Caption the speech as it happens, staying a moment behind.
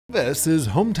This is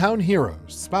Hometown Heroes,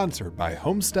 sponsored by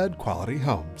Homestead Quality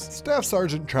Homes. Staff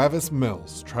Sergeant Travis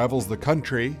Mills travels the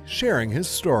country sharing his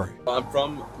story. I'm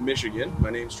from Michigan. My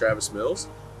name's Travis Mills.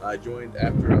 I joined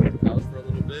after I went to college for a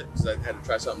little bit because I had to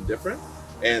try something different.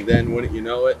 And then wouldn't you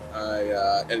know it,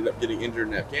 I ended up getting injured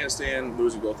in Afghanistan,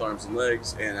 losing both arms and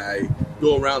legs. And I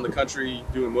go around the country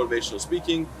doing motivational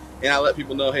speaking. And I let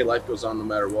people know, hey, life goes on no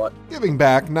matter what. Giving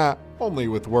back not only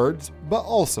with words, but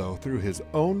also through his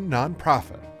own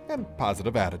nonprofit and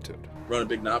positive attitude. Run a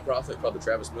big nonprofit called the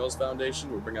Travis Mills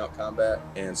Foundation. We bring out combat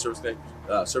and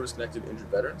service-connected injured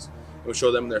veterans. And we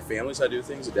show them and their families how to do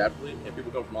things adaptively. And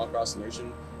people come from all across the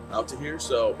nation out to here.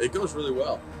 So it goes really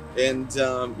well. And,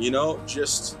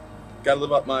 just got to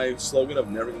live up my slogan of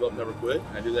never give up, never quit.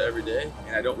 I do that every day.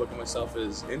 And I don't look at myself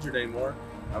as injured anymore.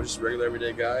 I'm just a regular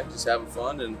everyday guy, just having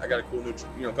fun. And I got a cool new,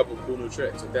 a couple of cool new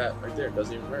tricks like that right there. It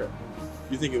doesn't even hurt.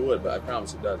 You think it would, but I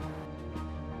promise it doesn't.